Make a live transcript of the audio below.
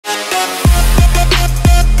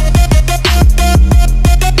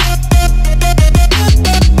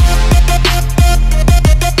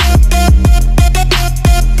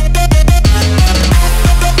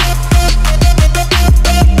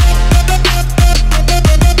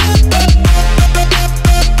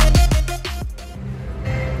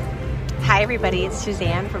everybody, it's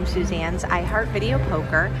Suzanne from Suzanne's iHeartVideo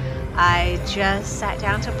Poker. I just sat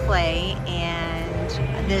down to play and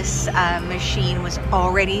this machine was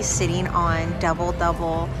already sitting on double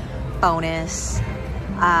bonus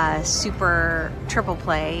super triple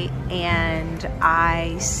play, and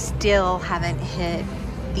I still haven't hit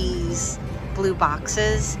these blue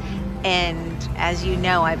boxes. And as you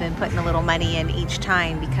know, I've been putting a little money in each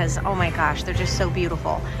time because, oh my gosh, they're just so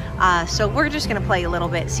beautiful. So we're just gonna play a little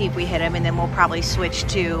bit, see if we hit them, and then we'll probably switch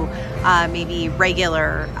to maybe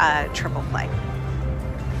regular triple play.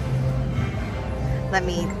 Let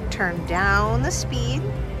me turn down the speed.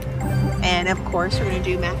 And of course, we're gonna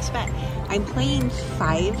do max bet. I'm playing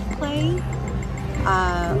 5 play,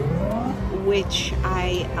 which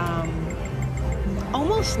I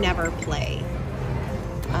almost never play.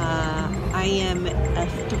 I am a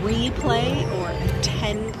 3 play or a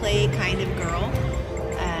 10 play kind of girl.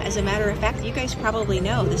 As a matter of fact, you guys probably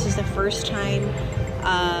know this is the first time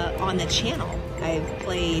on the channel I've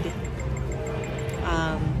played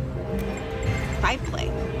 5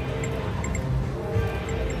 play.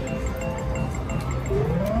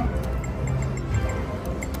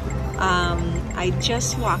 I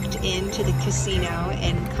just walked into the casino,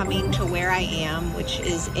 and coming to where I am, which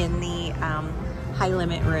is in the high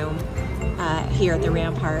limit room here at the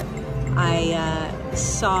Rampart, I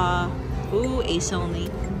saw, ooh, ace only.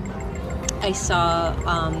 I saw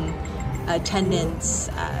attendants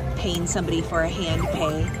paying somebody for a hand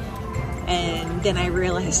pay, and then I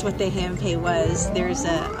realized what the hand pay was. There's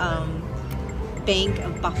a Bank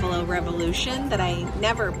of Buffalo Revolution that I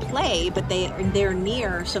never play, but they're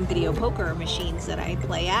near some video poker machines that I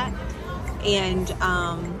play at, and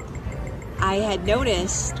I had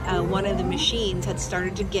noticed one of the machines had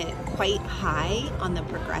started to get quite high on the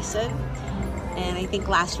progressive, and I think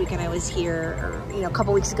last weekend I was here, or a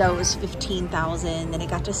couple weeks ago, it was 15,000, then it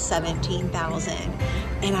got to 17,000,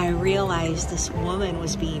 and I realized this woman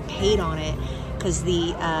was being paid on it because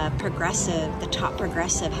the top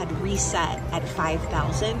progressive had reset at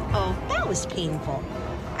 5,000. Oh, that was painful.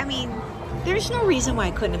 I mean, there's no reason why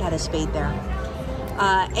I couldn't have had a spade there.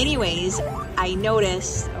 Anyways, I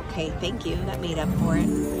noticed, okay, thank you, that made up for it,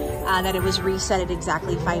 that it was reset at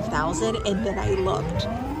exactly 5,000, and then I looked.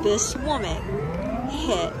 This woman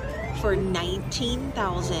hit for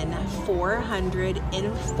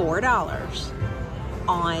 $19,404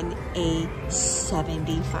 on a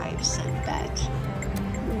 75-cent bet.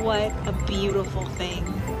 What a beautiful thing.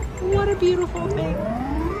 What a beautiful thing.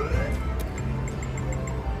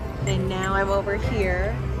 And now I'm over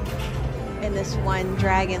here in this one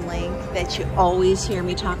Dragon Link that you always hear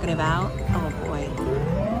me talking about. Oh boy.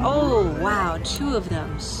 Oh wow, 2 of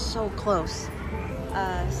them, so close.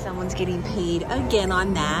 Someone's getting paid again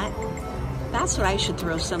on that. That's what I should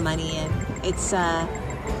throw some money in. It's that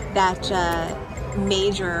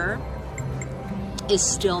major is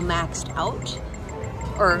still maxed out.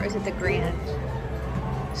 Or is it the grand?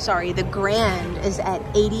 Sorry, the grand is at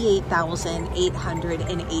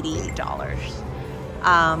 $88,888.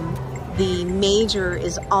 The major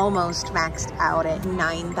is almost maxed out at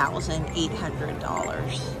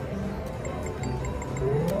 $9,800.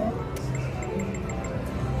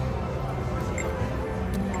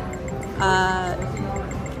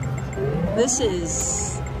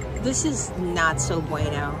 This is not so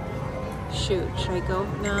bueno. Shoot, should I go?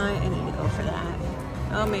 No, I need to go for that.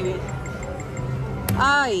 Oh, maybe.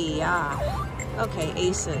 Oh, yeah. Okay,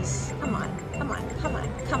 aces. Come on, come on, come on,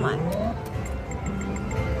 come on.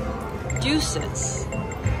 Deuces.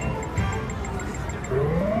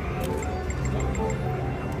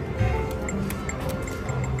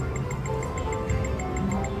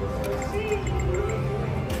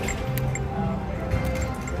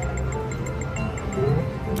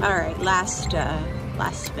 All right, last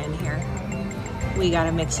spin here. We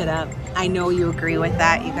gotta mix it up. I know you agree with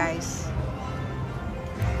that, you guys.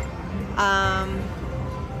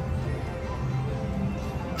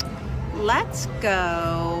 Let's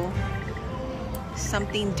go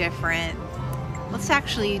something different. Let's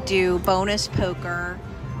actually do bonus poker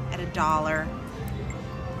at $1.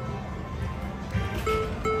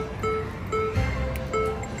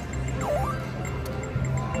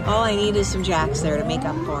 All I need is some jacks there to make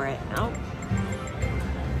up for it. Nope.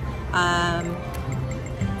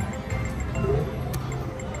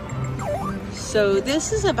 So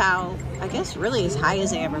this is about, I guess, really as high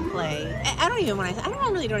as I ever play. I don't even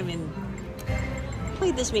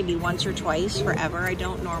played this maybe once or twice forever. I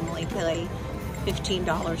don't normally play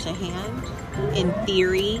 $15 a hand. In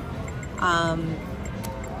theory,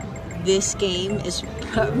 this game is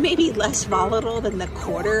maybe less volatile than the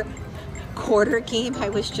quarter game I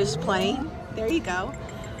was just playing. There you go.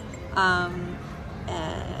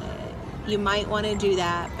 You might want to do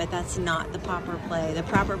that, but that's not the proper play. The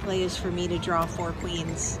proper play is for me to draw 4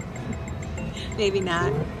 queens. Maybe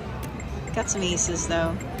not. Got some aces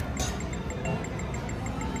though.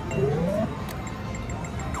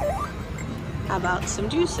 How about some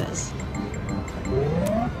deuces?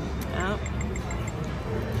 Oh.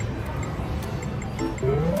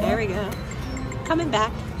 There we go. Coming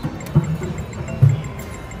back.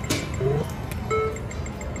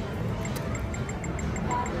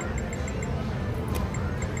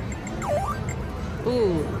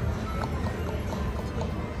 Ooh.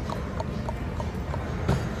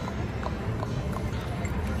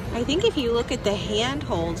 I think if you look at the hand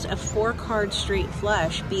holds, a 4-card straight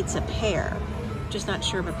flush beats a pair. Just not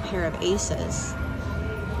sure of a pair of aces.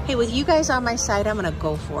 Hey, with you guys on my side, I'm gonna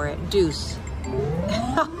go for it. Deuce.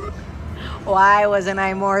 Why wasn't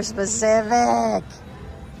I more specific?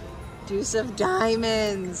 Deuce of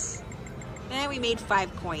diamonds. And we made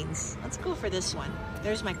 5 coins. Let's go for this one.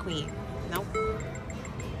 There's my queen. Nope.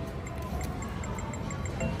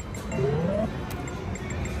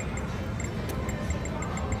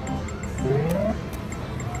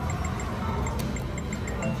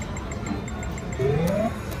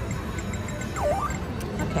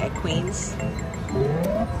 Okay, queens.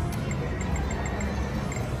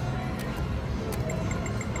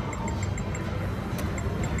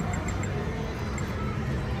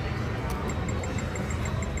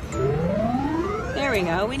 There we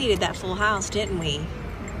go. We needed that full house, didn't we?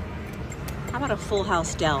 How about a full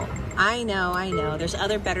house dealt? I know. There's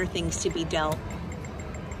other better things to be dealt.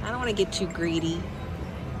 I don't want to get too greedy.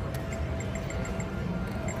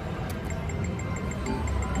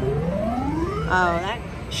 Oh, that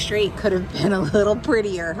straight could have been a little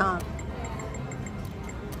prettier, huh?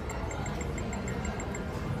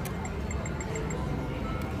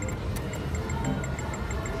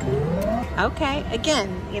 Okay, again,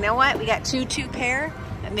 you know what? We got 2-2 pair.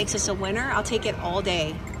 That makes us a winner. I'll take it all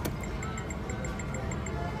day.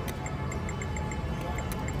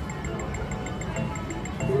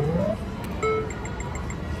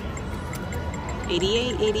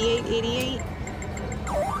 $88.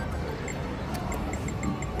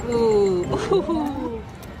 Ooh.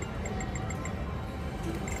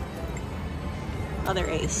 Other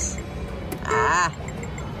ace. Ah.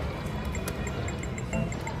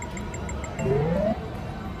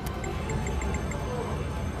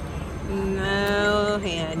 No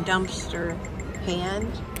hand. Dumpster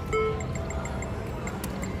hand.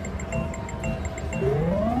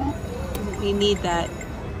 We need that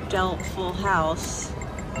dealt full house.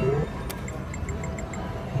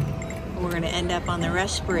 We're going to end up on the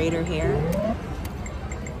respirator here.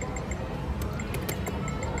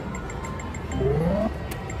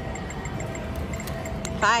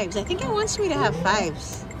 Fives. I think it wants me to have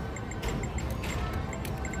fives.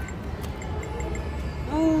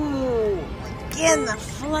 Ooh, again the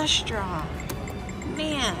flush draw.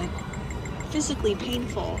 Man, physically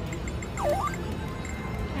painful.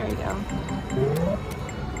 There we go.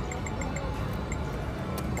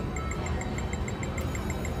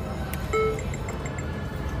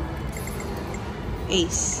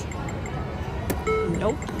 Ace.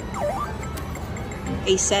 Nope.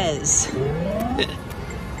 Aces.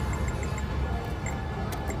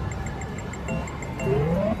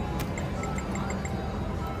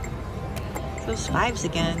 Those fives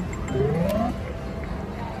again.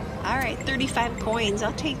 All right, 35 coins.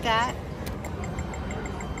 I'll take that.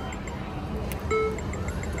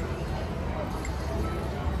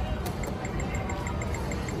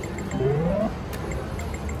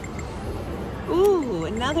 Ooh,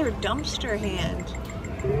 another dumpster hand.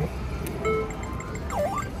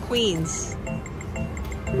 Queens.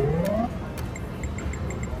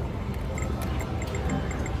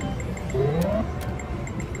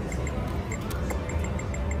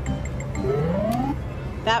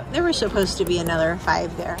 There was supposed to be another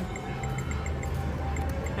 5 there.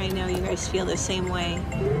 I know you guys feel the same way.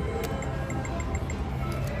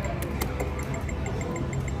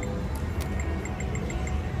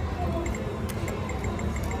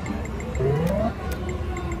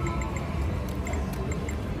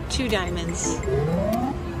 Two diamonds.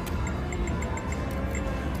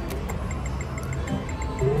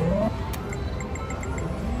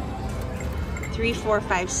 Three, 4,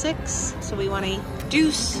 5, 6. So we want a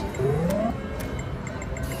deuce.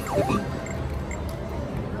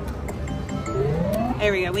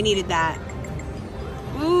 There we go. We needed that.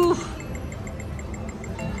 Ooh.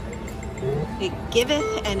 It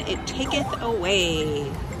giveth and it taketh away.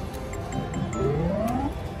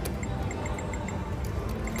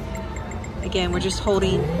 Again, we're just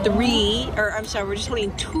holding we're just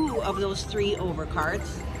holding 2 of those 3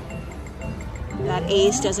 overcards. That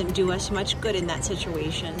ace doesn't do us much good in that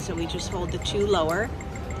situation, so we just hold the 2 lower.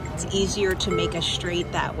 It's easier to make a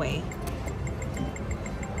straight that way.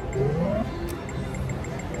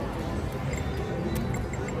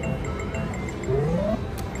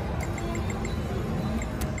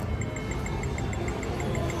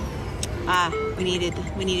 Ah, we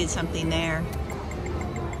needed something there.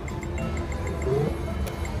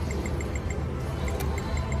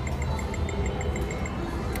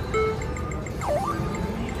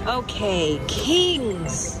 Okay,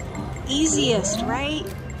 kings. Easiest, right?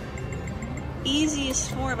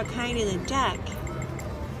 Easiest 4 of a kind in the deck.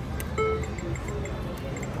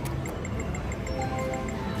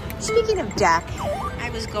 Speaking of deck, I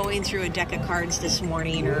was going through a deck of cards this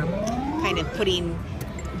morning, or kind of putting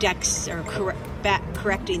decks or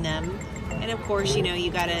correcting them. And of course, you know,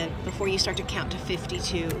 you gotta, before you start to count to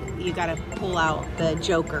 52, you gotta pull out the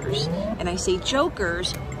jokers. And I say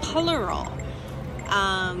jokers, plural.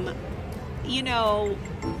 You know,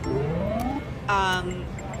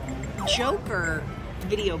 Joker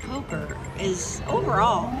video poker is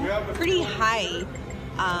overall pretty high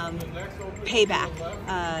payback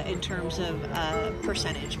in terms of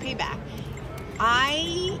percentage payback.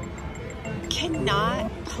 I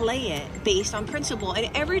cannot play it based on principle, and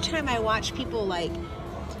every time I watch people like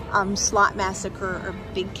Slot Massacre or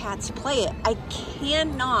Big Cats play it, I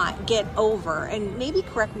cannot get over, and maybe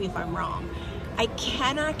correct me if I'm wrong, I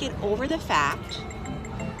cannot get over the fact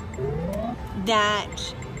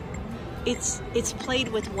that it's played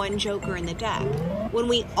with 1 joker in the deck, when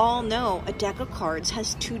we all know a deck of cards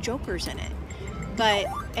has 2 jokers in it. But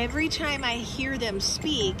every time I hear them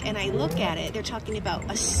speak and I look at it, they're talking about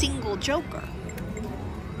a single joker.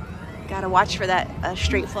 Gotta watch for that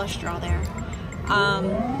straight flush draw there.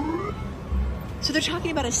 So they're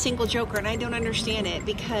talking about a single joker, and I don't understand it,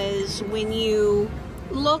 because when you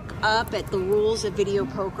look up at the rules of video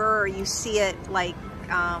poker, or you see it like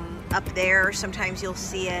up there, sometimes you'll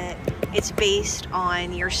see it, it's based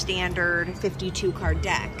on your standard 52 card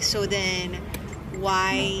deck. So then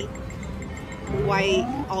why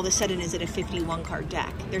all of a sudden is it a 51 card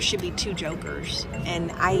deck? There should be 2 jokers.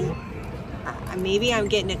 And maybe I'm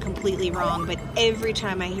getting it completely wrong, but every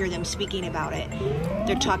time I hear them speaking about it,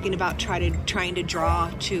 they're talking about trying to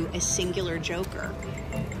draw to a singular joker,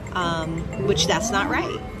 which that's not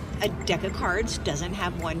right. A deck of cards doesn't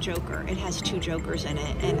have 1 joker. It has 2 jokers in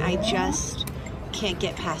it, and I just can't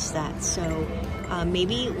get past that. So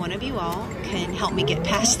maybe one of you all can help me get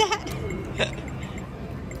past that.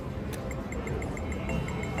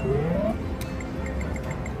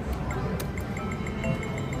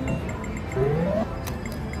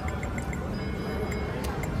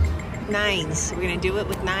 Nines. We're gonna do it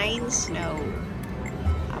with 9s? No.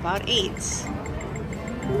 How about 8s?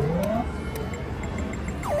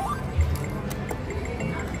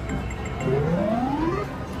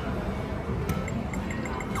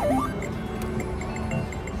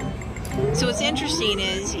 So what's interesting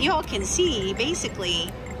is you all can see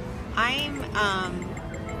basically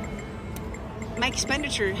my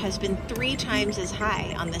expenditure has been 3 times as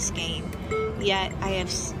high on this game, yet I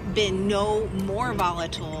have been no more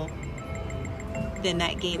volatile than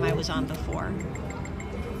that game I was on before.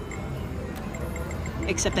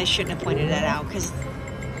 Except I shouldn't have pointed that out, because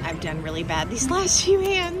I've done really bad these last few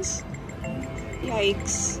hands.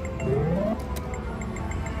 Yikes.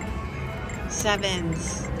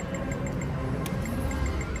 7s.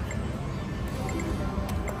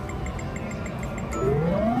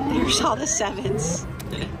 There's all the 7s.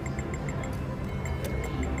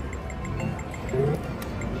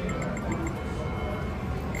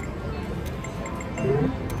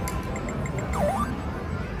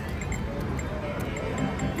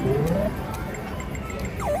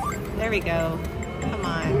 There we go. Come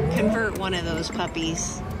on, convert one of those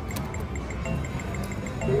puppies.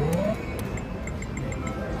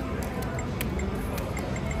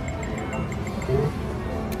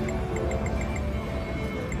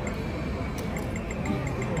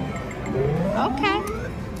 Okay,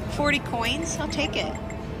 40 coins, I'll take it.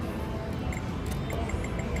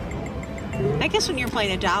 I guess when you're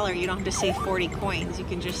playing $1, you don't have to say 40 coins. You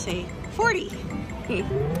can just say 40.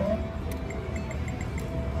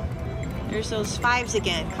 There's those 5s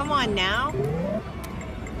again. Come on now.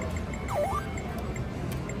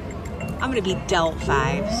 I'm gonna be dealt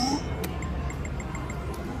 5s.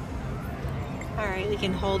 All right, we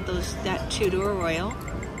can hold that 2 to a royal.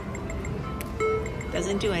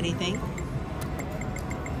 Doesn't do anything.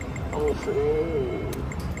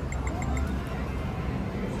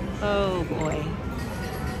 Oh boy.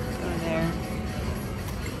 Go there.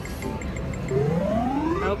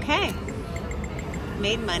 Okay.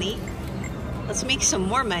 Made money. Let's make some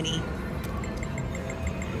more money.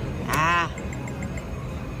 Ah.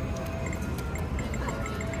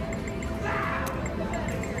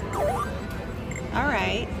 All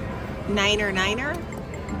right. Niner.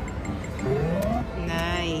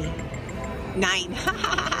 Nine.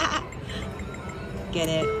 Get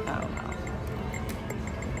it? Oh, well.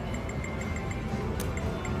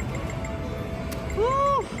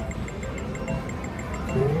 Woo.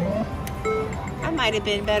 I might have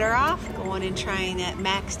been better off going and trying that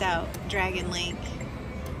maxed out Dragon Link.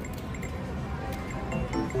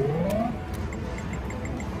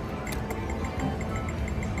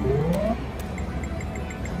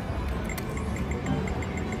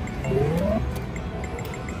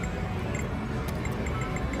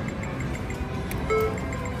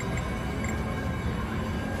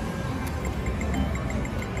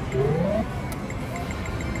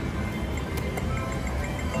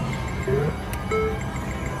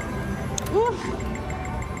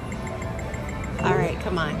 All right,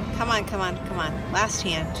 come on. Last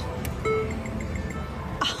hand.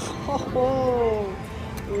 Oh,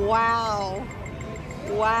 wow.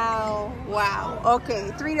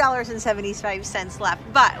 Okay, $3.75 left.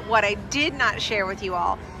 But what I did not share with you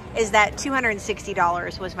all is that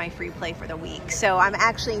 $260 was my free play for the week. So I'm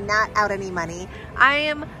actually not out any money.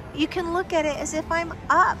 You can look at it as if I'm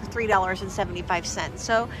up $3.75.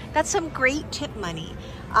 So that's some great tip money.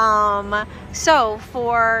 So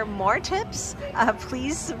for more tips,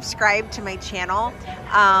 please subscribe to my channel.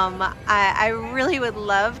 I really would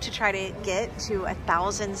love to try to get to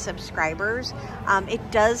 1,000 subscribers.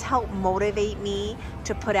 It does help motivate me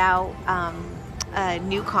to put out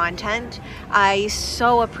new content. I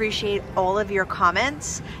so appreciate all of your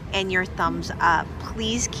comments and your thumbs up.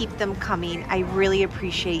 Please keep them coming. I really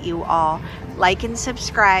appreciate you all. Like and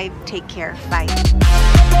subscribe. Take care. Bye.